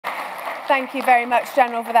Thank you very much,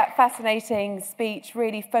 General, for that fascinating speech,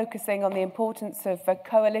 really focusing on the importance of a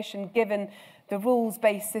coalition given the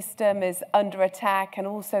rules-based system is under attack and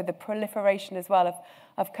also the proliferation as well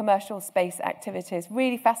of commercial space activities.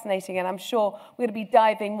 Really fascinating, and I'm sure we're going to be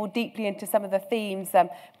diving more deeply into some of the themes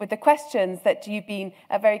with the questions that you've been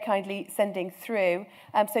very kindly sending through.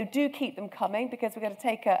 So do keep them coming because we're going to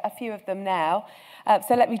take a few of them now.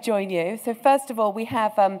 So let me join you. So first of all, we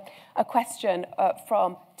have a question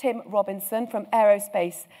from Tim Robinson from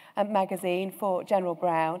Aerospace magazine for General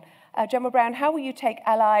Brown. General Brown, how will you take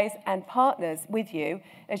allies and partners with you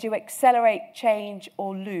as you accelerate change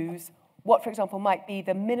or lose what, for example, might be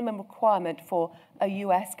the minimum requirement for a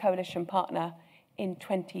US coalition partner in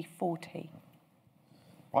 2040?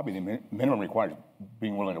 Probably the minimum requirement is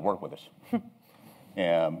being willing to work with us.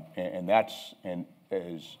 and as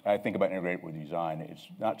I think about integrated with design, it's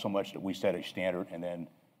not so much that we set a standard and then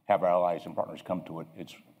have our allies and partners come to it.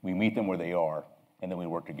 It's we meet them where they are, and then we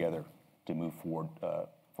work together to move forward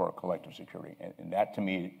for a collective security. And that, to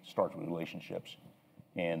me, starts with relationships.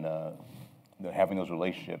 And having those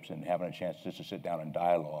relationships and having a chance just to sit down and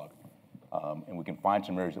dialogue. And we can find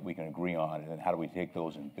some areas that we can agree on, and then how do we take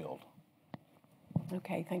those and build?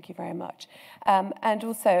 Okay, thank you very much. And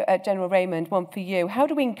also, General Raymond, one for you. How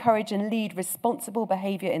do we encourage and lead responsible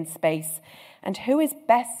behaviour in space? And who is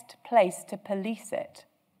best placed to police it?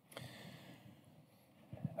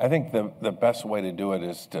 I think the best way to do it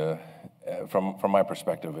is to, from my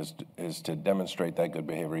perspective, is to demonstrate that good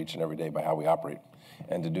behavior each and every day by how we operate,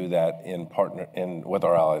 and to do that with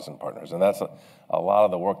our allies and partners. And that's a lot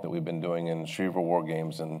of the work that we've been doing in Shreveport War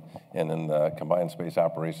Games and in the Combined Space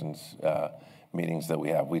Operations meetings that we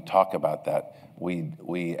have. We talk about that.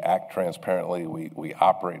 We act transparently. We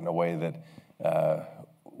operate in a way that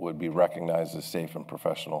would be recognized as safe and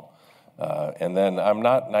professional. And then I'm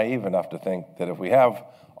not naive enough to think that if we have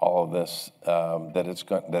all of this,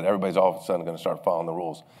 that everybody's all of a sudden going to start following the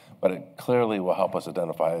rules. But it clearly will help us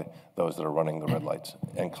identify those that are running the red lights,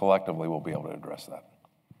 and collectively we'll be able to address that.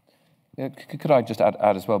 Yeah, could I just add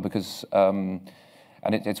as well, because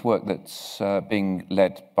it's work that's being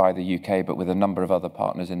led by the UK, but with a number of other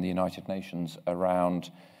partners in the United Nations around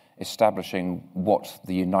establishing what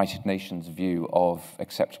the United Nations view of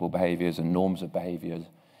acceptable behaviours and norms of behaviours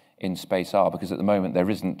in space are, because at the moment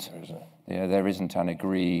there isn't an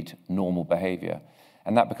agreed normal behaviour,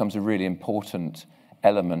 and that becomes a really important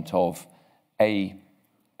element of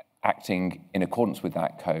acting in accordance with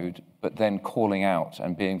that code, but then calling out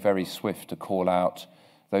and being very swift to call out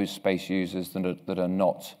those space users that are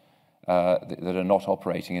not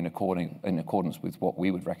operating in accordance with what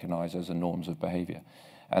we would recognise as the norms of behaviour,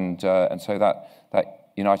 and so that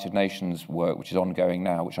United Nations work, which is ongoing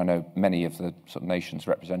now, which I know many of the sort of nations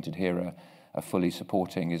represented here are fully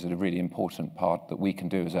supporting, is a really important part that we can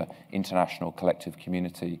do as an international collective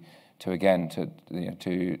community to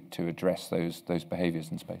address those behaviours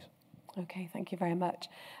in space. Okay, thank you very much.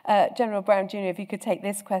 General Brown Jr., if you could take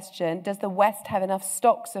this question. Does the West have enough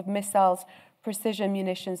stocks of missiles, precision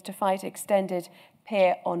munitions to fight extended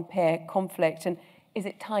peer-on-peer conflict? And is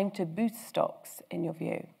it time to boost stocks, in your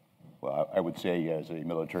view? Well, I would say, as a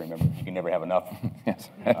military member, you can never have enough. Yes,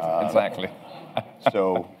 exactly.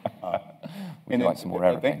 So, we'd like some more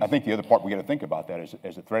airplanes. I think the other part we got to think about that is,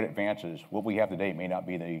 as the threat advances, what we have today may not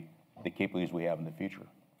be the capabilities we have in the future.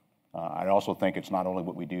 I also think it's not only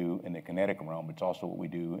what we do in the kinetic realm, it's also what we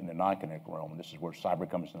do in the non-kinetic realm. And this is where cyber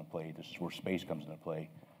comes into play. This is where space comes into play.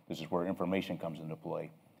 This is where information comes into play.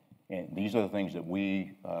 And these are the things that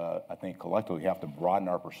we, I think, collectively have to broaden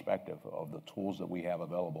our perspective of the tools that we have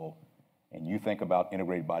available. And you think about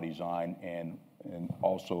integrated by design and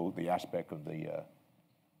also the aspect of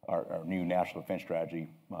our new national defense strategy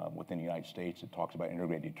within the United States that talks about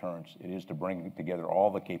integrated deterrence. It is to bring together all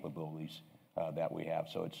the capabilities that we have.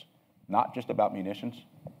 So it's not just about munitions,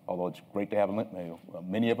 although it's great to have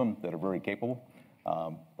many of them that are very capable.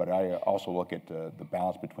 But I also look at the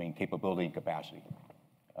balance between capability and capacity.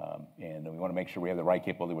 And we want to make sure we have the right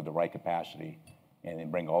capability with the right capacity and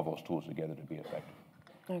then bring all those tools together to be effective.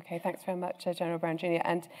 Okay, thanks very much, General Brown Jr.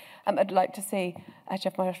 And I'd like to see,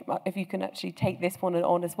 Jeff Marshal, if you can actually take this one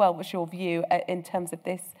on as well. What's your view in terms of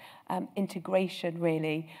this integration,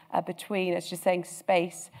 really, between, as you're saying,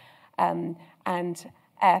 space and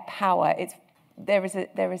air power? There is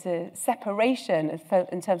a separation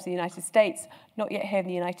in terms of the United States, not yet here in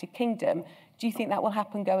the United Kingdom. Do you think that will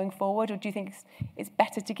happen going forward, or do you think it's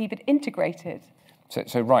better to keep it integrated?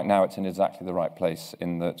 So right now it's in exactly the right place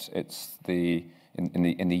in that it's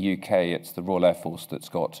in the UK, it's the Royal Air Force that's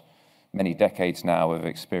got many decades now of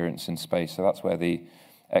experience in space. So that's where the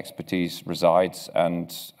expertise resides,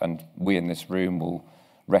 and we in this room will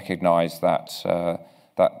recognise that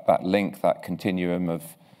link, that continuum of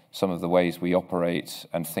some of the ways we operate,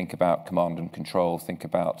 and think about command and control, think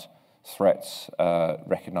about threats,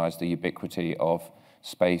 recognise the ubiquity of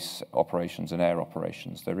space operations and air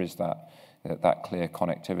operations. There is that clear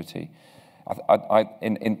connectivity.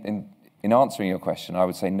 In answering your question, I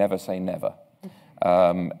would say never say never.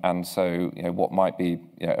 And so, what might be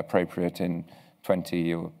appropriate in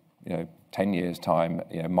 20 or 10 years' time,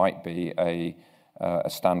 might be a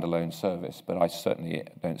standalone service, but I certainly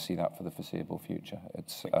don't see that for the foreseeable future.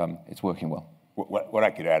 It's working well. What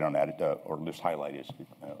I could add on that, or just highlight, is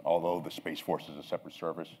although the Space Force is a separate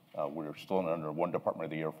service, we're still under one department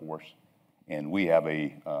of the Air Force, and we have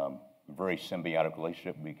a very symbiotic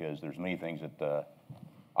relationship, because there's many things that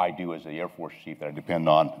I do as the Air Force chief that I depend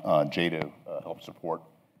on Jay to help support.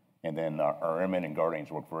 And then our airmen and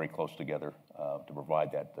Guardians work very close together to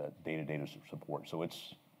provide that day-to-day support. So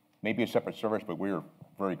it's maybe a separate service, but we're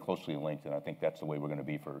very closely linked, and I think that's the way we're going to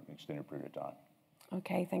be for an extended period of time.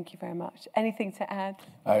 Okay, thank you very much. Anything to add?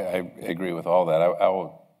 I agree with all that. I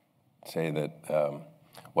will say that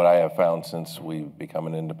what I have found since we've become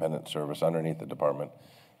an independent service underneath the department,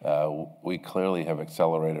 we clearly have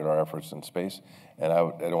accelerated our efforts in space. And I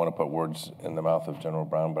don't want to put words in the mouth of General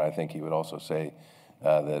Brown, but I think he would also say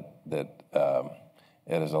that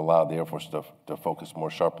it has allowed the Air Force to focus more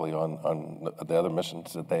sharply on the other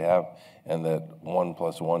missions that they have, and that 1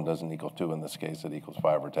 + 1 doesn't equal 2 in this case, it equals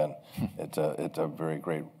 5 or 10. It's a very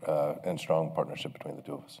great and strong partnership between the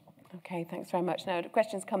two of us. Okay, thanks very much. Now, the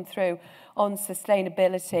questions come through on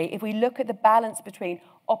sustainability. If we look at the balance between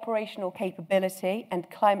operational capability and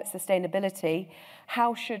climate sustainability,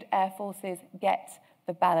 how should Air Forces get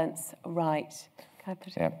the balance right? Can I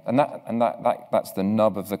put it? Yeah, and that's the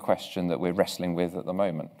nub of the question that we're wrestling with at the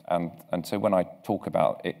moment. And so when I talk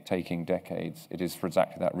about it taking decades, it is for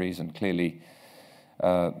exactly that reason. Clearly,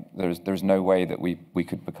 there's no way that we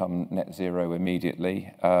could become net zero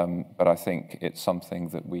immediately, but I think it's something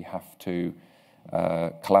that we have to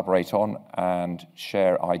collaborate on and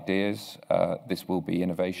share ideas. This will be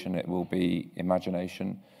innovation, it will be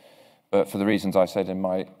imagination. But for the reasons I said in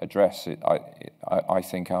my address, I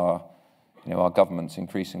think our governments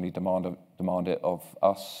increasingly demand it of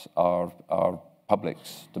us. Our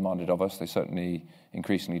publics demand it of us. They certainly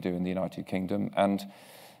increasingly do in the United Kingdom. And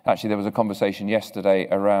actually, there was a conversation yesterday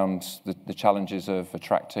around the challenges of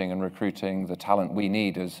attracting and recruiting the talent we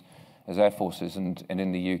need as Air Forces. And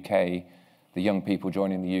in the UK, the young people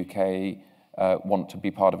joining the UK want to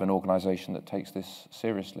be part of an organisation that takes this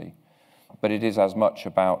seriously. But it is as much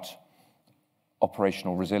about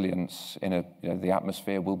operational resilience. The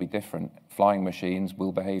atmosphere will be different. Flying machines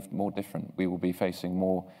will behave more different. We will be facing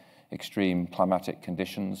more extreme climatic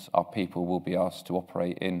conditions. Our people will be asked to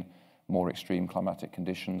operate in more extreme climatic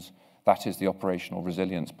conditions. That is the operational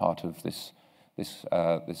resilience part of this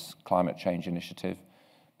climate change initiative,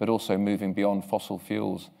 but also moving beyond fossil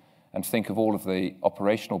fuels, and think of all of the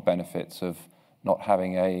operational benefits of not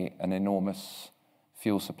having an enormous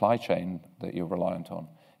fuel supply chain that you're reliant on.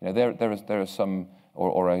 There are some,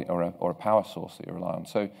 or a power source that you rely on.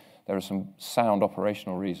 So there are some sound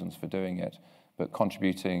operational reasons for doing it, but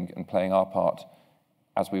contributing and playing our part,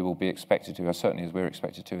 as we will be expected to, as certainly as we're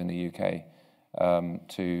expected to in the UK,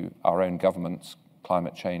 to our own government's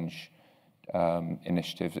climate change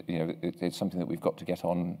initiative. It's something that we've got to get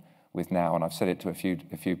on with now. And I've said it to I've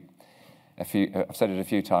said it a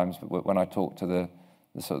few times. But when I talk to the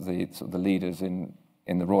leaders in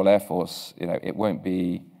the Royal Air Force, it won't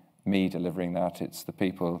be me delivering that. It's the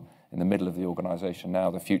people in the middle of the organisation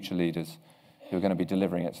now, the future leaders, who are going to be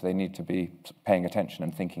delivering it. So they need to be paying attention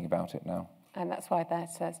and thinking about it now. And that's why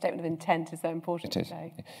that statement of intent is so important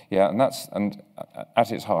today. Yeah, and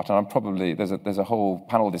at its heart, and I'm probably there's a whole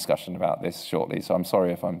panel discussion about this shortly. So I'm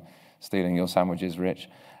sorry if I'm stealing your sandwiches, Rich.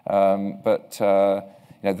 But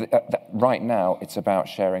right now it's about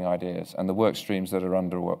sharing ideas and the work streams that are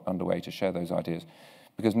underway to share those ideas,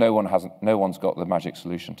 because no one's got the magic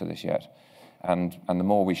solution to this yet. And the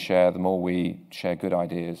more we share, good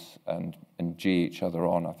ideas and gee each other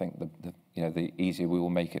on, I think the easier we will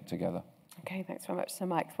make it together. Okay, thanks very much, Sir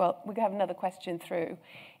Mike. Well, we have another question through.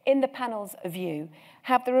 In the panel's view,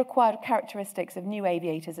 have the required characteristics of new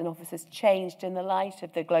aviators and officers changed in the light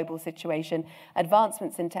of the global situation,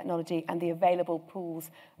 advancements in technology, and the available pools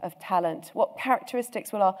of talent? What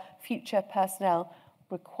characteristics will our future personnel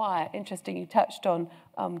require? Interesting, you touched on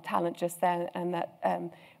talent just then and that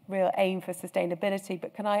real aim for sustainability.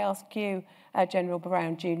 But can I ask you, General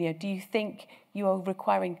Brown Jr., do you think you are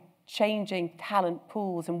requiring changing talent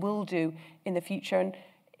pools and will do in the future? And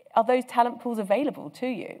are those talent pools available to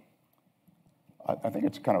you? I think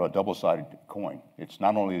it's kind of a double-sided coin. It's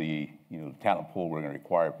not only the talent pool we're going to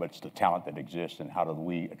require, but it's the talent that exists and how do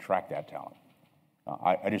we attract that talent.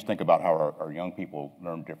 I just think about how our young people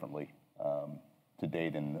learn differently today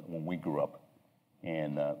than when we grew up.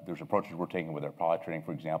 And there's approaches we're taking with our pilot training,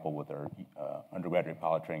 for example, with our undergraduate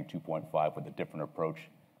pilot training 2.5 with a different approach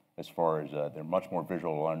as far as they're much more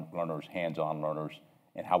visual learners, hands-on learners,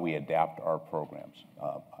 and how we adapt our programs.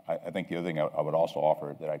 I think the other thing I would also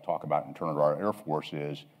offer that I talk about in terms of our Air Force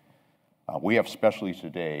is we have specialties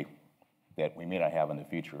today that we may not have in the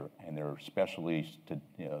future, and there are specialties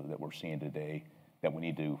that we're seeing today that we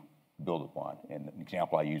need to build upon. And an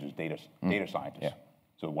example I use is data scientists. Yeah.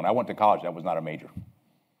 So when I went to college, that was not a major.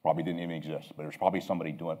 Probably didn't even exist, but there's probably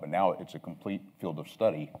somebody doing it. But now it's a complete field of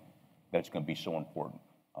study that's going to be so important.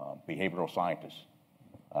 Behavioral scientists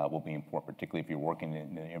will be important, particularly if you're working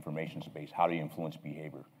in the information space. How do you influence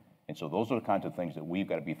behavior? And so those are the kinds of things that we've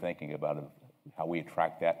got to be thinking about of how we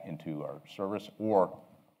attract that into our service or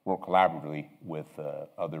work collaboratively with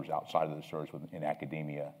others outside of the service in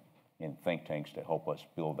academia, in think tanks to help us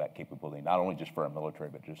build that capability, not only just for our military,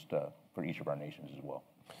 but just for each of our nations as well.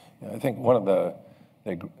 Yeah, I think one of the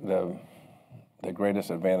greatest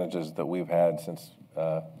advantages that we've had since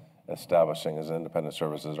establishing as an independent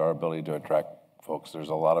service is our ability to attract folks. There's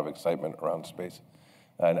a lot of excitement around space.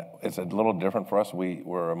 And it's a little different for us.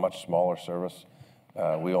 We're a much smaller service.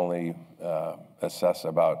 We only assess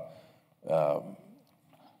about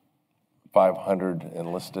 500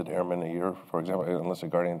 enlisted airmen a year, for example,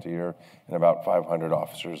 enlisted guardians a year, and about 500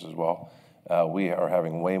 officers as well. We are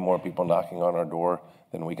having way more people knocking on our door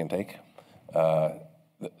than we can take.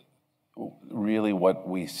 Really what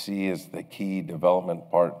we see as the key development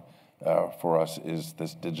part for us is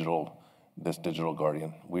this digital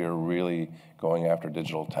guardian. We are really going after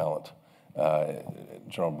digital talent.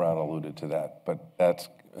 General Brown alluded to that, but that's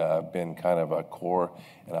been kind of a core,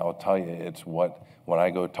 and I will tell you, it's when I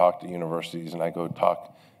go talk to universities and I go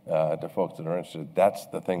talk to folks that are interested, that's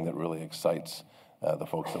the thing that really excites the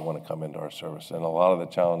folks that want to come into our service. And a lot of the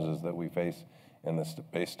challenges that we face in the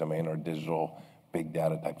space domain are digital, big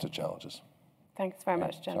data types of challenges. Thanks very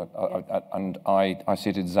much, Jen. And I see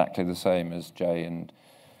it exactly the same as Jay and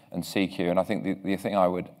CQ. And I think the thing I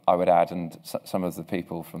would add, and some of the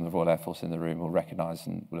people from the Royal Air Force in the room will recognise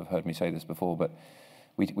and will have heard me say this before, but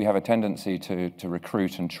we have a tendency to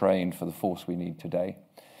recruit and train for the force we need today.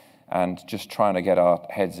 And just trying to get our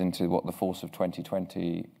heads into what the force of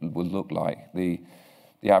 2020 will look like. The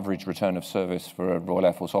average return of service for a Royal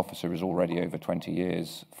Air Force officer is already over 20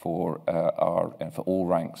 years. For all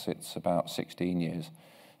ranks, it's about 16 years.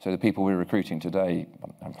 So the people we're recruiting today,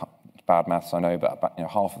 bad maths, I know, but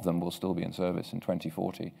half of them will still be in service in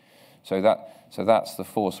 2040. So that's the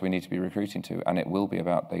force we need to be recruiting to, and it will be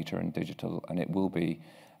about data and digital, and it will be,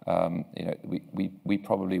 we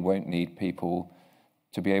probably won't need people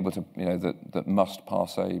to be able to, that must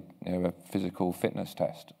pass a physical fitness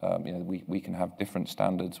test. We can have different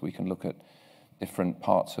standards. We can look at different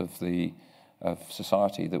parts of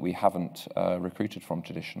society that we haven't recruited from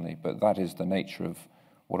traditionally. But that is the nature of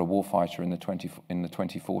what a warfighter in the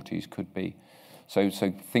 2040s could be. So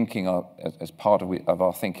thinking as part of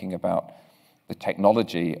our thinking about the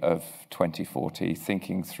technology of 2040,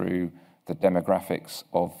 thinking through the demographics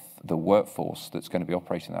of the workforce that's going to be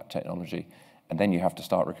operating that technology. And then you have to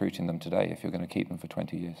start recruiting them today if you're going to keep them for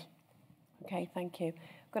 20 years. Okay, thank you.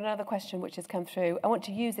 I've got another question which has come through. I want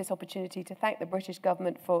to use this opportunity to thank the British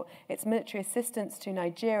government for its military assistance to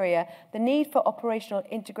Nigeria. The need for operational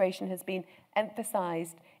integration has been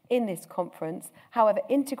emphasised in this conference. However,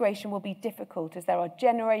 integration will be difficult as there are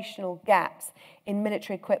generational gaps in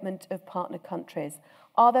military equipment of partner countries.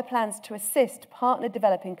 Are there plans to assist partner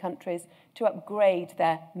developing countries to upgrade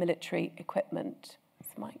their military equipment?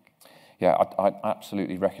 That's Mike. Yeah, I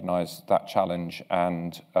absolutely recognise that challenge,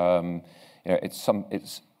 and it's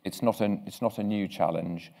not a new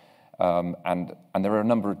challenge, and there are a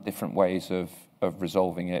number of different ways of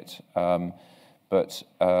resolving it, but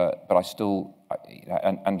I still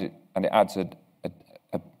and it adds a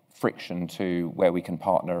friction to where we can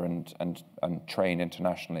partner and train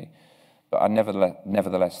internationally, but I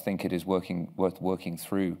nevertheless think it is worth working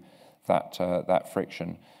through that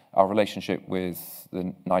friction. Our relationship with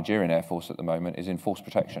the Nigerian Air Force at the moment is in force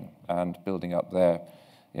protection and building up their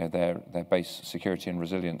base security and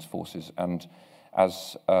resilience forces. And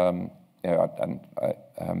as the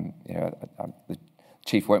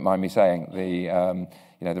chief won't mind me saying, the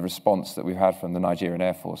response that we've had from the Nigerian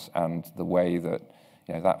Air Force and the way that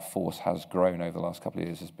that force has grown over the last couple of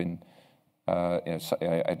years has been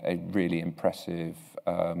a really impressive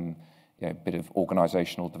bit of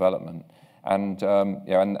organisational development. And,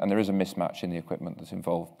 and there is a mismatch in the equipment that's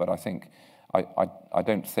involved, but I think, I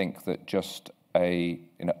don't think that just a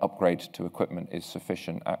upgrade to equipment is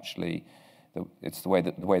sufficient. Actually, it's the way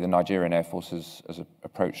the Nigerian Air Force has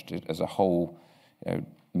approached it as a whole,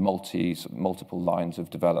 multiple lines of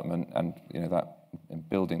development, and that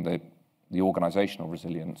building the organizational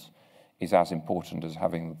resilience is as important as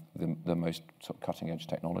having the most sort of cutting edge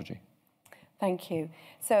technology. Thank you.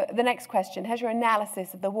 So the next question, has your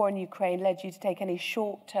analysis of the war in Ukraine led you to take any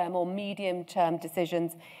short-term or medium-term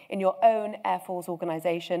decisions in your own Air Force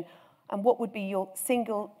organisation? And what would be your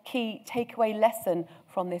single key takeaway lesson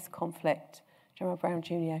from this conflict? General Brown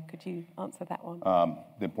Jr., could you answer that one?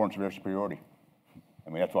 The importance of air superiority.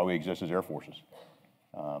 I mean, that's why we exist as air forces.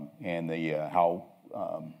 And how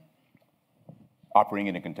operating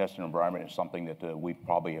in a contested environment is something that we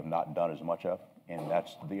probably have not done as much of. And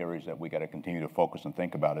that's the areas that we got to continue to focus and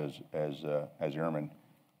think about as airmen,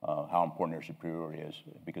 how important air superiority is.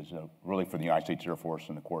 Because really for the United States Air Force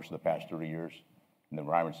in the course of the past 30 years, in the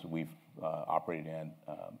environments that we've operated in,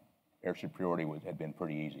 air superiority had been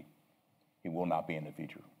pretty easy. It will not be in the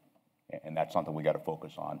future. And that's something we got to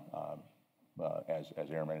focus on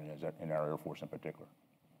as airmen and in our Air Force in particular.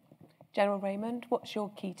 General Raymond, what's your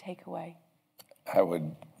key takeaway? I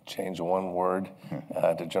would change one word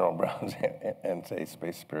to General Brown's and say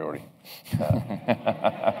space superiority.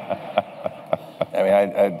 I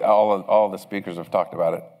mean, all the speakers have talked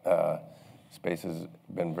about it. Space has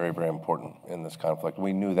been very, very important in this conflict.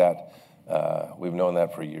 We knew that. We've known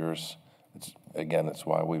that for years. It's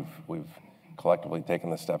why we've collectively taken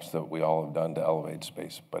the steps that we all have done to elevate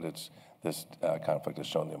space. But this conflict has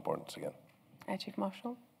shown the importance again. Air Chief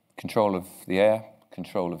Marshal? Control of the air,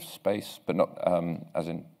 control of space, but not as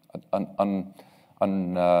in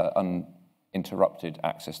uninterrupted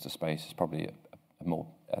access to space is probably a more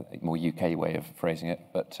UK way of phrasing it.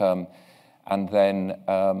 But and then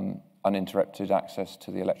uninterrupted access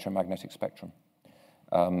to the electromagnetic spectrum.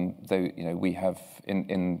 Though we have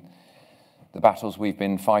in the battles we've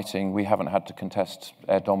been fighting, we haven't had to contest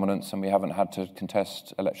air dominance, and we haven't had to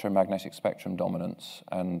contest electromagnetic spectrum dominance,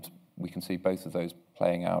 and we can see both of those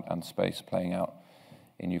playing out, and space playing out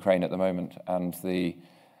in Ukraine at the moment. And there's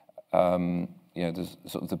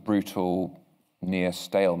sort of the brutal near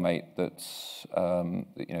stalemate that's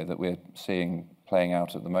that we're seeing playing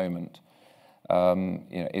out at the moment.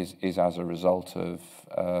 Is as a result of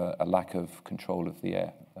a lack of control of the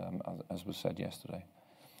air, as was said yesterday.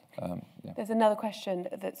 There's another question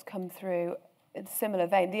that's come through in a similar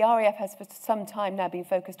vein. The RAF has for some time now been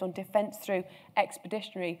focused on defence through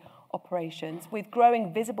expeditionary operations. With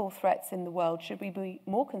growing visible threats in the world, should we be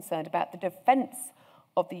more concerned about the defence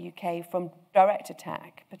of the UK from direct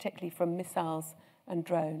attack, particularly from missiles and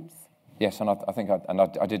drones? Yes, and I think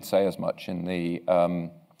I did say as much in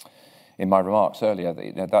my remarks earlier.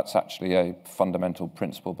 That's actually a fundamental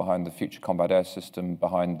principle behind the Future Combat Air System,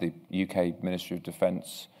 behind the UK Ministry of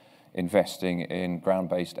Defence investing in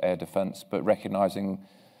ground-based air defence, but recognising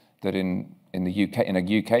that in the UK, in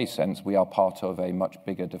a UK sense, we are part of a much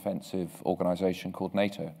bigger defensive organisation called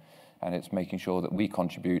NATO, and it's making sure that we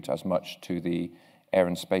contribute as much to the air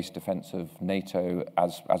and space defence of NATO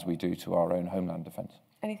as we do to our own homeland defence.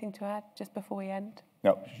 Anything to add just before we end?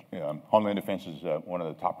 No, homeland defense is one of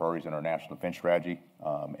the top priorities in our national defense strategy,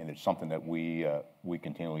 and it's something that we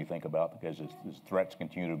continually think about because as threats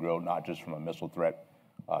continue to grow, not just from a missile threat,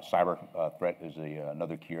 cyber threat is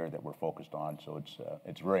another key area that we're focused on. So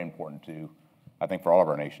it's very important to, I think, for all of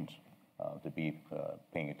our nations to be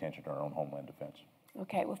paying attention to our own homeland defense.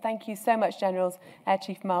 Okay, well, thank you so much, Generals, Air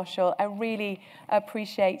Chief Marshal. I really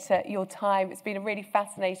appreciate your time. It's been a really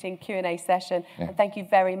fascinating Q&A session, and thank you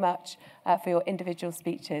very much for your individual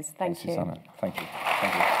speeches. Thank you. Susannah. Thank you.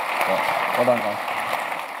 Thank you. Well done, guys.